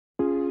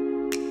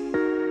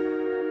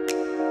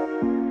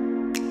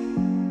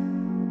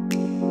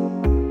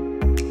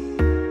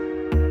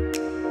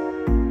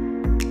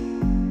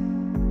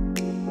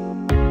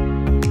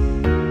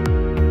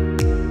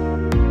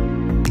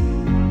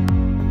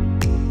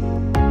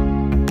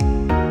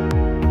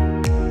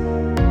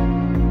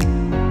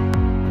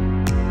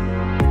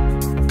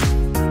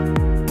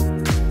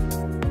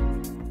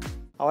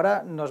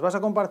ahora nos vas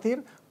a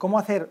compartir cómo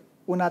hacer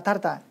una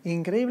tarta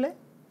increíble,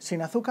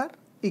 sin azúcar,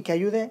 y que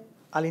ayude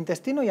al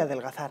intestino y a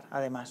adelgazar,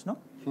 además, ¿no?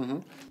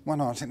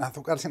 Bueno, sin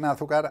azúcar,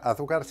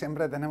 azúcar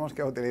siempre tenemos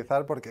que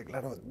utilizar porque,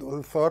 claro,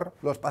 dulzor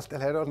los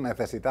pasteleros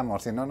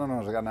necesitamos, si no, no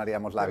nos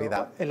ganaríamos la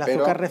vida. El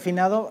azúcar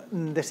refinado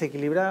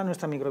desequilibra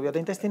nuestra microbiota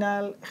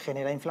intestinal,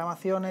 genera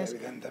inflamaciones.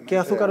 ¿Qué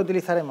azúcar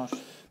utilizaremos?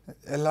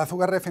 El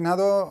azúcar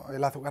refinado,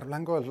 el azúcar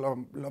blanco es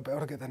lo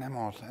peor que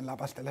tenemos en la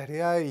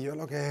pastelería, y yo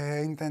lo que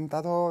he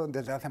intentado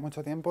desde hace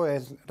mucho tiempo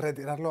es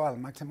retirarlo al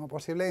máximo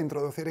posible e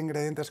introducir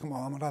ingredientes como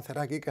vamos a hacer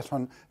aquí, que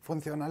son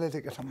funcionales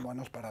y que son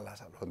buenos para la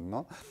salud,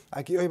 ¿no?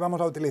 Aquí hoy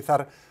vamos a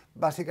utilizar,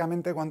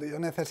 básicamente, cuando yo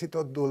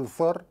necesito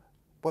dulzor,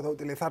 puedo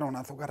utilizar un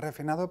azúcar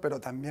refinado,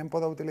 pero también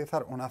puedo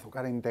utilizar un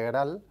azúcar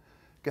integral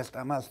que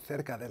está más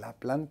cerca de la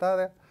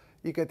planta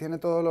y que tiene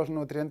todos los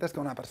nutrientes que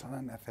una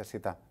persona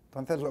necesita.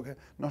 Entonces, lo que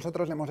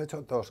nosotros le hemos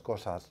hecho dos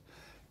cosas: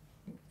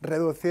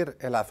 reducir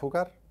el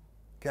azúcar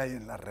que hay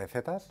en las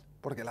recetas,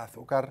 porque el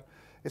azúcar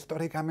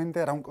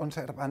históricamente era un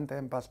conservante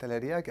en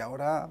pastelería que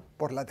ahora,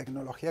 por la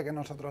tecnología que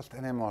nosotros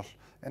tenemos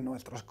en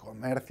nuestros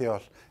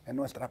comercios, en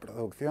nuestra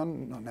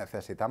producción, no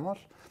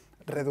necesitamos.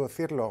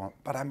 Reducirlo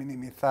para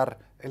minimizar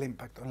el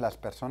impacto en las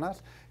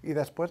personas, y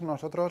después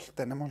nosotros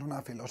tenemos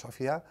una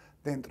filosofía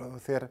de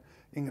introducir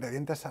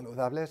ingredientes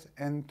saludables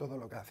en todo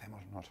lo que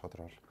hacemos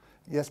nosotros.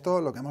 Y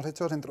esto lo que hemos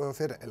hecho es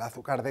introducir el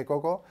azúcar de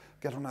coco,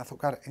 que es un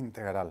azúcar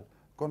integral,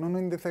 con un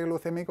índice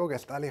glucémico que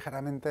está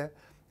ligeramente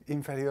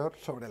inferior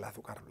sobre el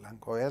azúcar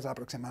blanco. Es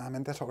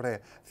aproximadamente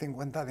sobre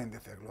 50 de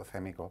índice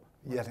glucémico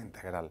y es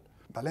integral,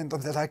 ¿vale?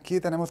 Entonces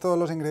aquí tenemos todos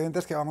los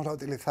ingredientes que vamos a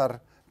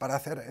utilizar para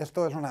hacer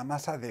esto. Es una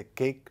masa de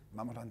cake,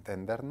 vamos a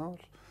entendernos,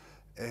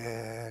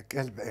 que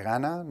es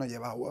vegana, no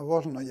lleva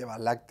huevos, no lleva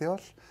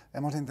lácteos.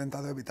 Hemos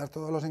intentado evitar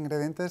todos los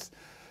ingredientes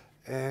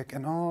que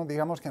no,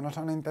 digamos, que no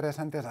son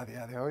interesantes a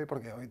día de hoy,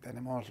 porque hoy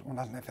tenemos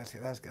unas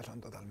necesidades que son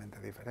totalmente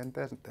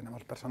diferentes.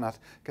 Tenemos personas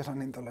que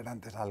son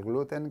intolerantes al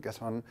gluten, que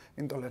son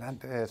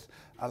intolerantes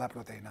a la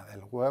proteína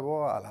del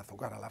huevo, al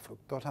azúcar, a la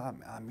fructosa,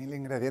 a 1000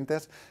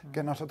 ingredientes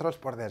que nosotros,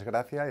 por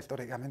desgracia,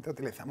 históricamente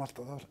utilizamos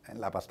todos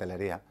en la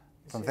pastelería.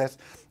 Entonces,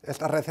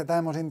 esta receta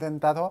hemos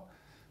intentado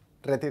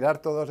retirar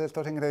todos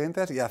estos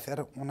ingredientes y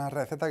hacer una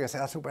receta que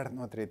sea súper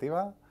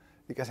nutritiva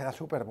y que sea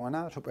súper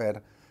buena,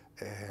 súper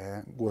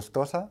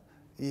gustosa,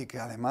 y que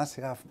además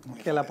sea...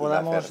 Que la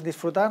podamos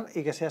disfrutar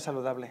y que sea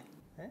saludable.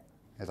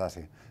 Es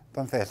así.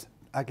 Entonces,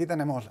 aquí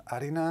tenemos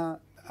harina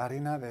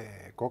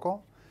de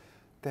coco,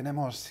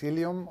 tenemos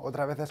psyllium,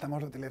 otra vez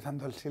estamos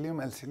utilizando el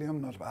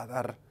psyllium nos va a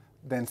dar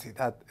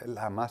densidad en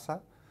la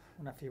masa.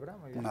 Una fibra,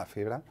 muy bien. Una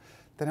fibra.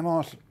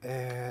 Tenemos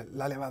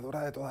la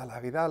levadura de toda la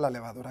vida, la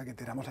levadura que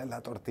tiramos en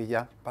la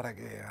tortilla para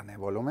que gane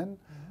volumen.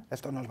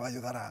 Esto nos va a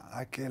ayudar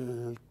a que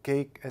el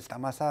cake, esta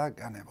masa,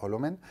 gane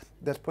volumen.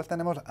 Después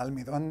tenemos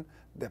almidón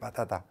de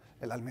patata.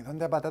 El almidón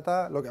de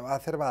patata lo que va a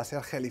hacer va a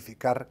ser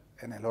gelificar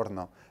en el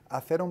horno,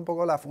 hacer un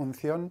poco la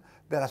función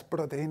de las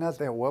proteínas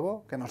de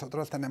huevo que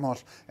nosotros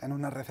tenemos en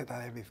una receta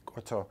de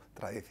bizcocho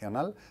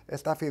tradicional.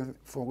 Esta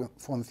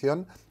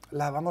función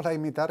la vamos a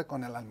imitar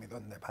con el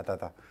almidón de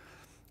patata.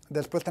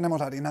 Después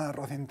tenemos harina de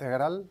arroz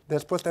integral,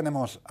 después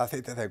tenemos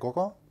aceite de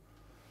coco,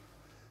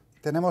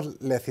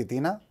 tenemos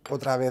lecitina.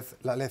 Otra vez,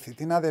 la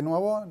lecitina de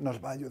nuevo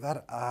nos va a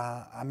ayudar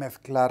a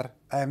mezclar,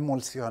 a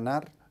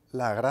emulsionar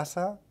la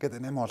grasa que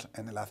tenemos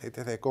en el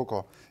aceite de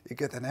coco y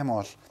que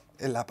tenemos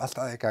en la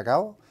pasta de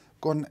cacao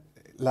con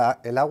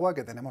el agua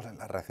que tenemos en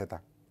la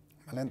receta,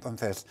 ¿vale?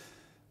 Entonces,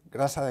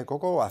 grasa de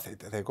coco o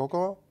aceite de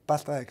coco,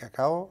 pasta de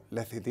cacao,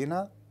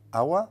 lecitina,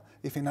 agua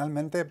y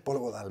finalmente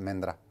polvo de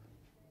almendra.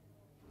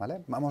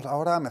 ¿Vale? Vamos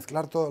ahora a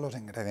mezclar todos los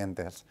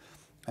ingredientes.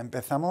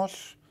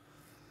 Empezamos,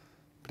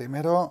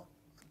 primero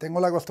tengo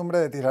la costumbre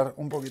de tirar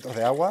un poquito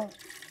de agua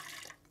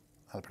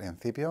al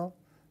principio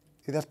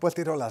y después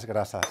tiro las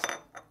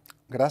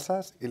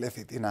grasas y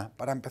lecitina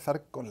para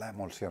empezar con la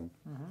emulsión.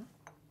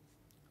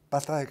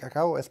 Pasta de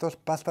cacao, esto es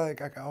pasta de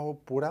cacao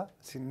pura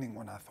sin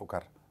ningún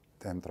azúcar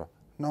dentro.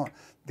 No,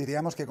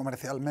 diríamos que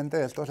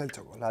comercialmente esto es el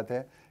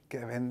chocolate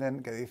que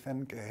venden, que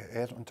dicen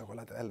que es un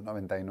chocolate del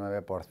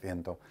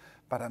 99%.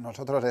 Para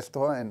nosotros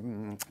esto,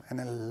 en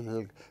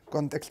el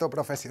contexto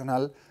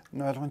profesional,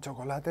 no es un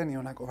chocolate ni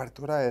una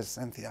cobertura, es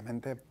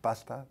sencillamente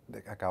pasta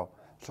de cacao.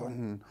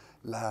 Son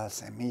las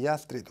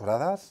semillas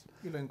trituradas,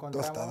 y lo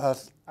encontramos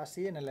tostadas.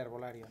 Así en el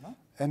herbolario, ¿no?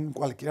 En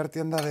cualquier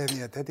tienda de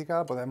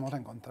dietética podemos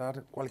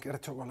encontrar cualquier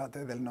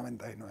chocolate del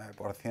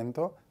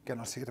 99% que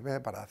nos sirve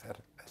para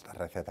hacer esta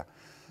receta.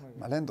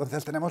 ¿Vale?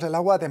 Entonces tenemos el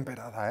agua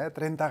temperada,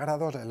 30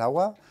 grados el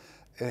agua,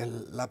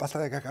 la pasta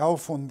de cacao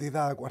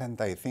fundida a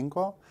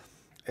 45,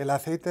 el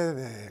aceite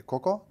de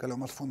coco, que lo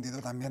hemos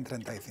fundido también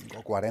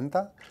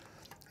 35-40,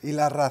 y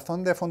la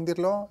razón de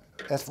fundirlo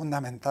es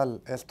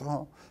fundamental,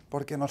 esto,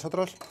 porque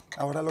nosotros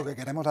ahora lo que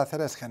queremos hacer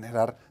es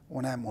generar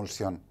una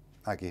emulsión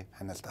aquí,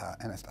 en esta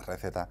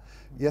receta.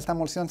 Y esta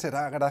emulsión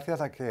será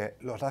gracias a que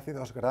los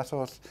ácidos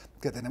grasos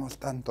que tenemos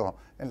tanto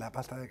en la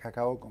pasta de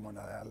cacao como en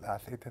el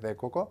aceite de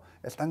coco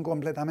están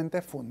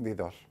completamente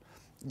fundidos.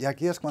 Y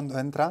aquí es cuando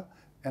entra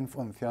en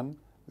función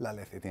la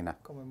lecitina.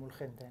 Como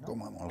emulgente, ¿no?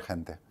 Como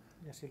emulgente.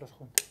 Y así los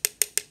junto.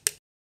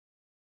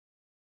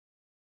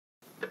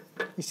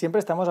 Y siempre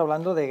estamos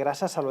hablando de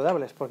grasas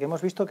saludables, porque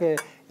hemos visto que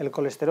el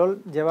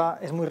colesterol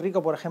es muy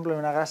rico, por ejemplo, en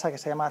una grasa que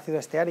se llama ácido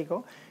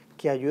esteárico,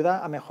 que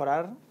ayuda a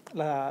mejorar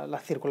la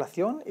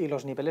circulación y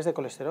los niveles de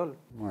colesterol.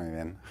 Muy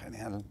bien,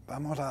 genial.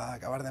 Vamos a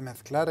acabar de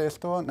mezclar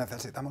esto.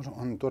 Necesitamos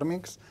un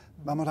turmix.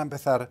 Vamos a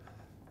empezar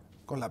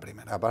con la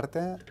primera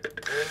parte.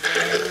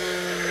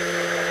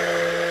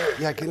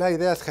 Y aquí la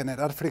idea es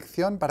generar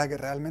fricción para que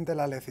realmente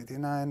la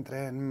lecitina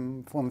entre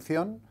en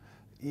función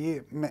y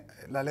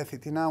la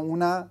lecitina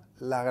una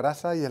la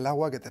grasa y el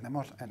agua que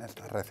tenemos en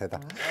esta receta.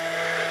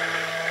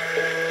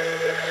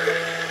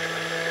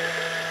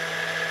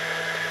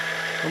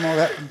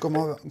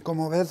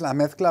 Como ves, la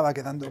mezcla va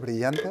quedando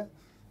brillante,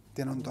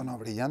 tiene un tono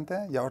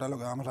brillante y ahora lo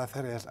que vamos a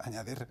hacer es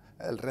añadir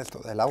el resto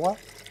del agua.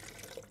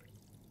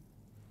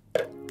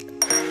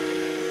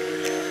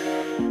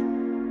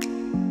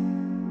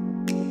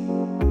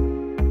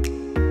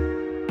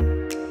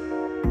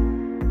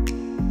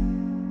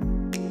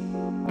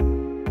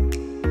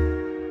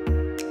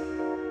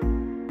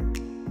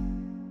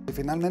 Y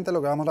finalmente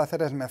lo que vamos a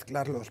hacer es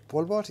mezclar los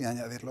polvos y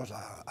añadirlos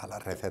a la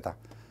receta.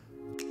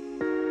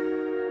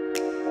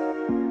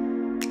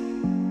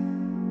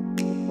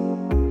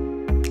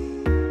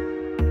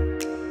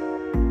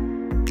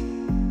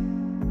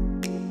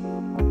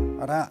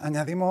 Ahora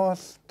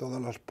añadimos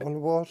todos los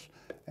polvos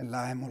en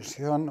la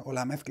emulsión o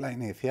la mezcla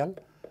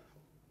inicial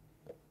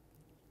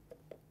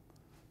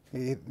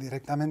y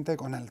directamente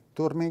con el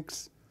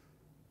turmix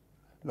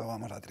lo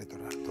vamos a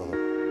triturar todo.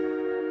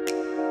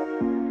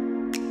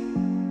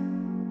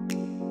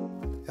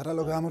 Y ahora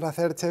lo que vamos a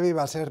hacer, Chevy,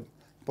 va a ser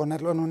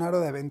ponerlo en un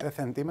aro de 20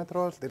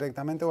 centímetros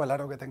directamente, o el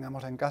aro que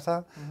tengamos en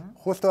casa,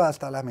 justo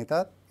hasta la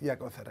mitad y a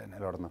cocer en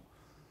el horno.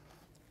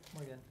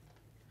 Muy bien.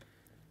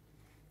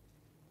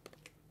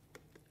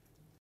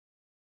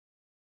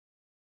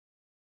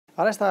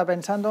 Ahora estaba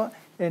pensando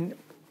en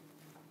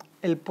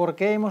el por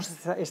qué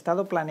hemos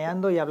estado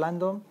planeando y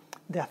hablando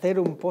de hacer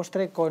un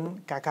postre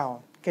con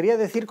cacao. Quería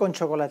decir con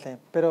chocolate,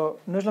 pero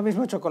no es lo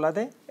mismo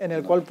chocolate, en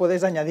el cual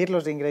puedes añadir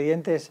los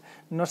ingredientes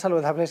no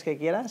saludables que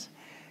quieras,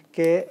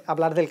 que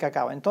hablar del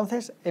cacao.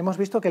 Entonces, hemos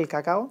visto que el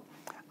cacao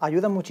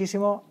ayuda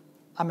muchísimo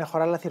a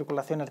mejorar la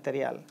circulación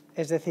arterial.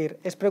 Es decir,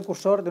 es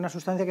precursor de una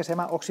sustancia que se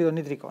llama óxido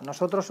nítrico.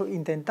 Nosotros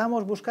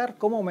intentamos buscar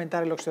cómo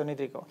aumentar el óxido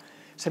nítrico.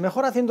 Se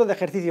mejora haciendo de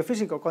ejercicio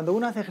físico. Cuando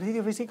uno hace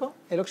ejercicio físico,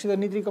 el óxido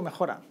nítrico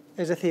mejora.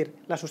 Es decir,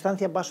 la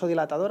sustancia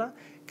vasodilatadora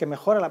que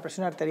mejora la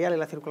presión arterial y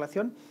la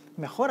circulación,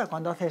 mejora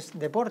cuando haces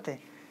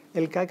deporte.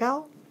 El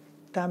cacao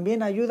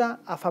también ayuda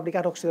a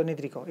fabricar óxido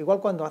nítrico, igual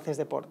cuando haces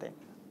deporte.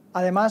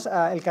 Además,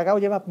 el cacao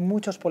lleva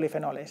muchos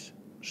polifenoles.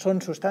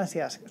 Son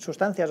sustancias,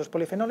 los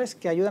polifenoles,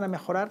 que ayudan a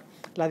mejorar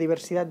la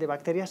diversidad de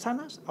bacterias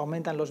sanas,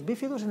 aumentan los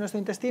bífidos en nuestro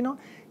intestino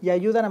y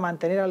ayudan a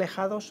mantener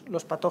alejados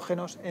los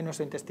patógenos en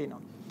nuestro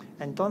intestino.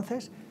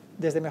 Entonces,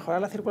 desde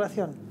mejorar la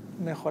circulación,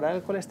 mejorar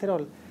el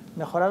colesterol,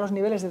 mejorar los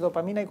niveles de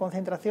dopamina y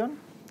concentración,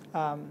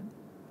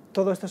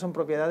 todo esto son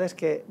propiedades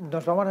que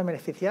nos vamos a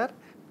beneficiar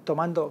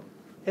tomando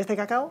este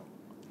cacao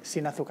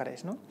sin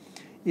azúcares, ¿no?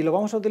 Y lo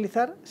vamos a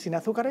utilizar sin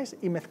azúcares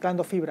y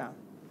mezclando fibra.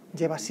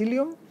 Lleva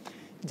psyllium,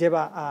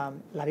 lleva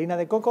la harina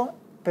de coco,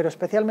 pero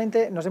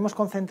especialmente nos hemos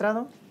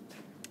concentrado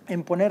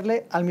en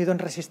ponerle almidón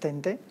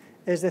resistente.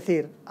 Es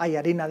decir, hay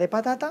harina de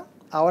patata,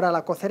 ahora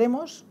la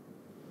coceremos,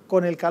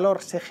 con el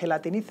calor se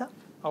gelatiniza,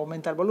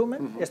 aumenta el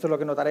volumen, esto es lo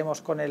que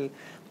notaremos con el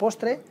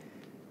postre,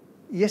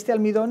 y este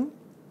almidón,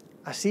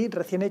 así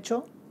recién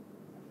hecho,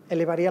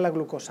 elevaría la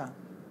glucosa.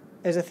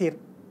 Es decir,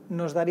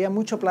 nos daría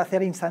mucho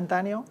placer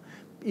instantáneo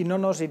y no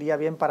nos iría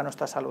bien para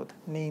nuestra salud,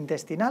 ni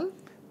intestinal,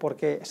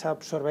 porque se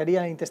absorbería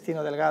en el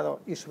intestino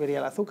delgado y subiría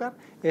el azúcar.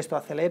 Esto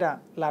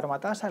acelera la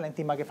aromatasa, la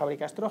enzima que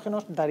fabrica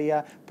estrógenos,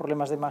 daría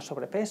problemas de más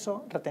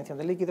sobrepeso, retención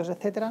de líquidos,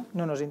 etc.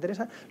 No nos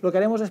interesa. Lo que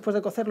haremos después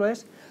de cocerlo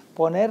es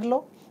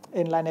ponerlo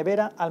en la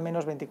nevera al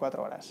menos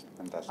 24 horas.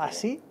 Fantástico.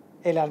 Así,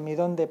 el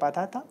almidón de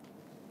patata,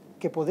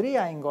 que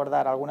podría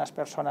engordar a algunas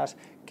personas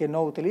que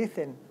no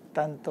utilicen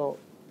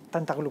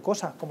tanta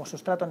glucosa como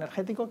sustrato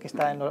energético, que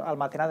está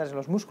almacenadas en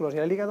los músculos y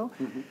en el hígado,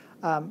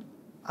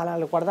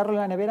 al guardarlo en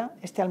la nevera,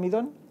 este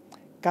almidón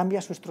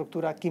cambia su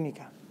estructura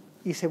química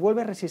y se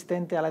vuelve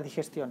resistente a la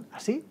digestión.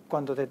 Así,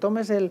 cuando te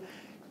tomes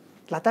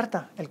la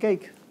tarta, el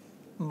cake,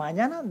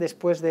 mañana,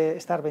 después de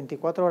estar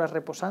 24 horas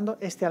reposando,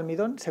 este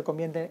almidón se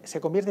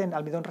convierte en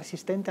almidón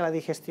resistente a la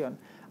digestión.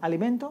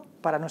 Alimento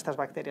para nuestras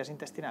bacterias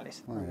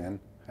intestinales. Muy bien,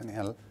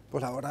 genial.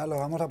 Pues ahora lo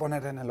vamos a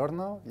poner en el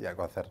horno y a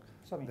cocer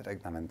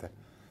directamente.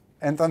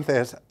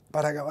 Entonces,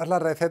 para acabar la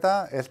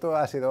receta, esto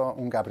ha sido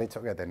un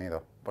capricho que he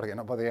tenido, porque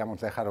no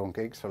podríamos dejar un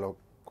cake solo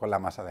con la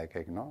masa de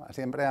cake, ¿no?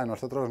 Siempre a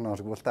nosotros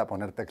nos gusta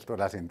poner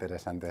texturas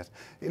interesantes.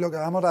 Y lo que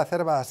vamos a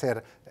hacer va a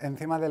ser,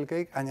 encima del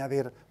cake,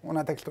 añadir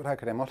una textura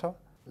cremosa.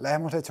 La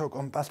hemos hecho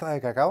con pasta de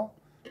cacao,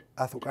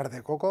 azúcar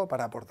de coco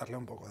para aportarle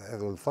un poco de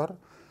dulzor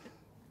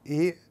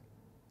y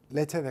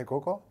leche de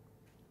coco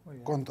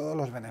con todos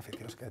los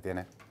beneficios que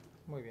tiene.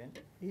 Muy bien.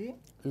 ¿Y?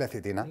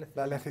 Lecitina.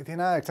 La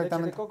lecitina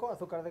exactamente... Leche de coco,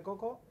 azúcar de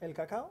coco, el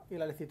cacao y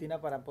la lecitina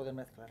para poder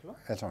mezclarlo.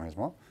 Eso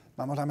mismo.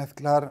 Vamos a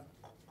mezclar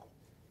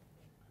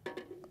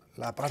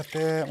una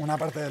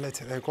parte de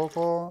leche de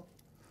coco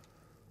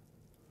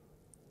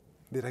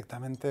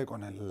directamente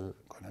con el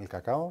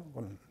cacao,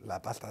 con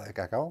la pasta de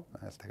cacao,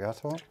 en este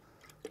caso.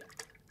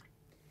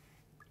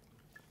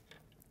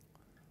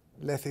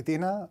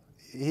 Lecitina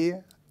y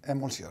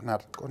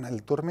emulsionar con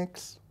el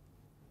turmix,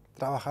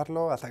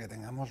 trabajarlo hasta que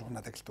tengamos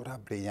una textura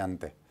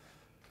brillante.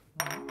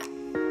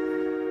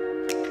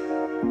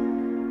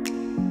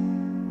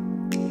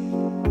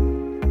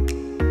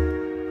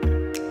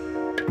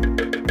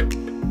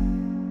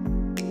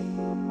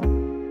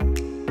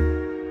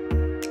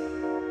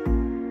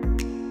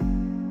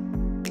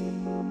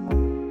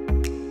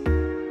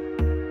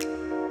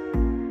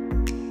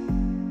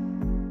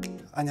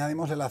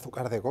 Añadimos el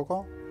azúcar de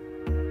coco.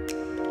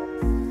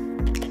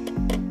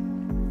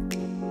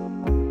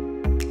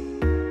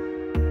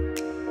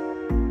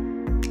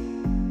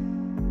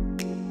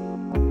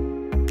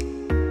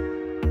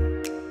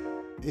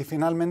 Y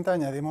finalmente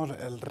añadimos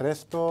el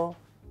resto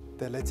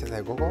de leche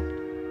de coco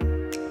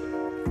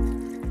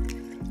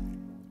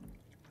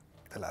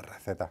de la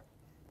receta.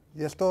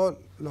 Y esto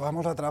lo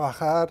vamos a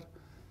trabajar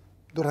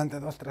durante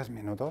 2-3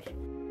 minutos.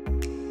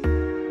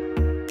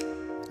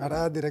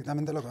 Ahora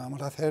directamente lo que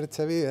vamos a hacer,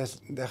 Chevy,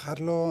 es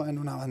dejarlo en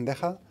una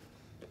bandeja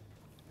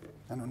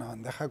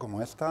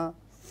como esta.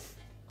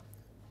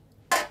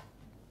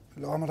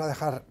 Lo vamos a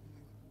dejar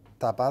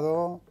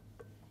tapado,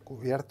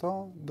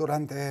 cubierto,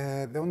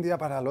 de un día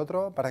para el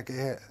otro, para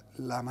que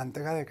la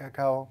manteca de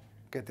cacao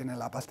que tiene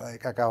la pasta de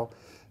cacao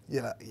y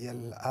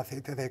el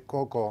aceite de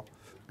coco,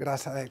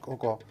 grasa de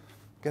coco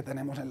que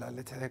tenemos en la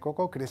leche de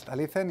coco,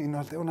 cristalicen y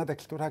nos dé una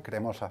textura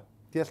cremosa.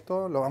 Y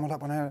esto lo vamos a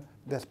poner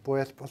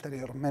después,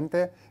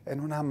 posteriormente, en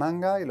una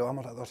manga y lo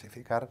vamos a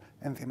dosificar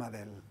encima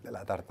de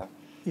la tarta.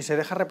 ¿Y se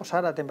deja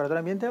reposar a temperatura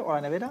ambiente o a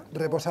la nevera?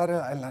 Reposar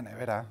en la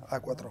nevera a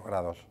 4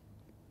 grados,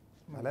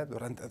 ¿vale?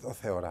 Durante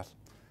 12 horas.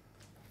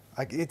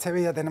 Aquí,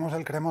 Chevy, ya tenemos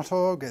el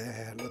cremoso,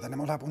 que lo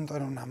tenemos a punto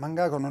en una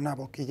manga con una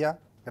boquilla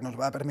que nos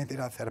va a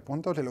permitir hacer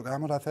puntos, y lo que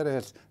vamos a hacer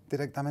es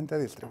directamente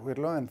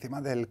distribuirlo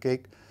encima del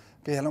cake,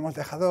 que ya lo hemos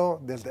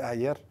dejado desde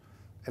ayer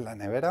en la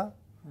nevera.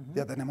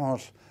 Ya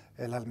tenemos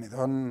el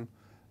almidón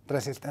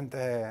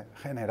resistente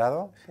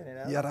generado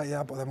y ahora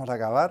ya podemos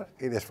acabar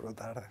y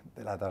disfrutar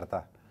de la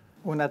tarta.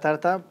 Una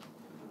tarta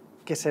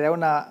que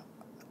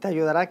te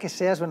ayudará a que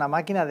seas una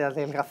máquina de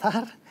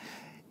adelgazar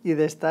y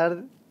de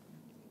estar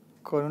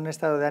con un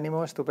estado de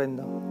ánimo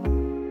estupendo.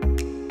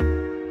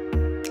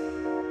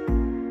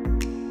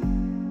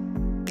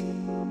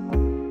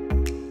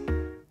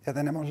 Ya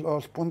tenemos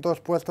los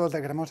puntos puestos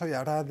de cremoso y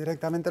ahora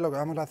directamente lo que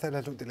vamos a hacer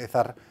es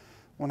utilizar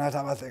unas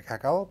habas de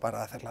cacao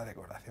para hacer la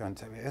decoración,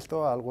 Chevy.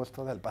 Esto al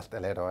gusto del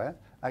pastelero, ¿eh?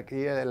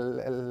 Aquí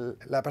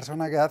la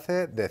persona que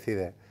hace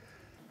decide.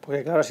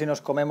 Porque claro, si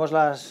nos comemos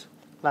las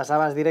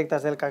habas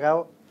directas del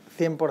cacao,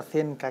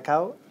 100%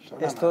 cacao,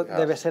 esto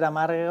debe ser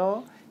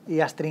amargo y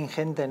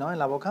astringente, ¿no?, en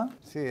la boca.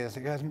 Sí,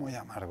 sí que es muy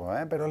amargo,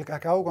 ¿eh? Pero el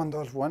cacao,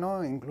 cuando es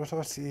bueno,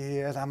 incluso si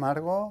es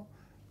amargo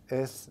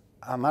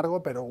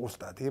pero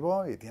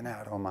gustativo y tiene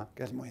aroma,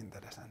 que es muy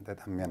interesante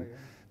también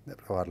de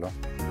probarlo.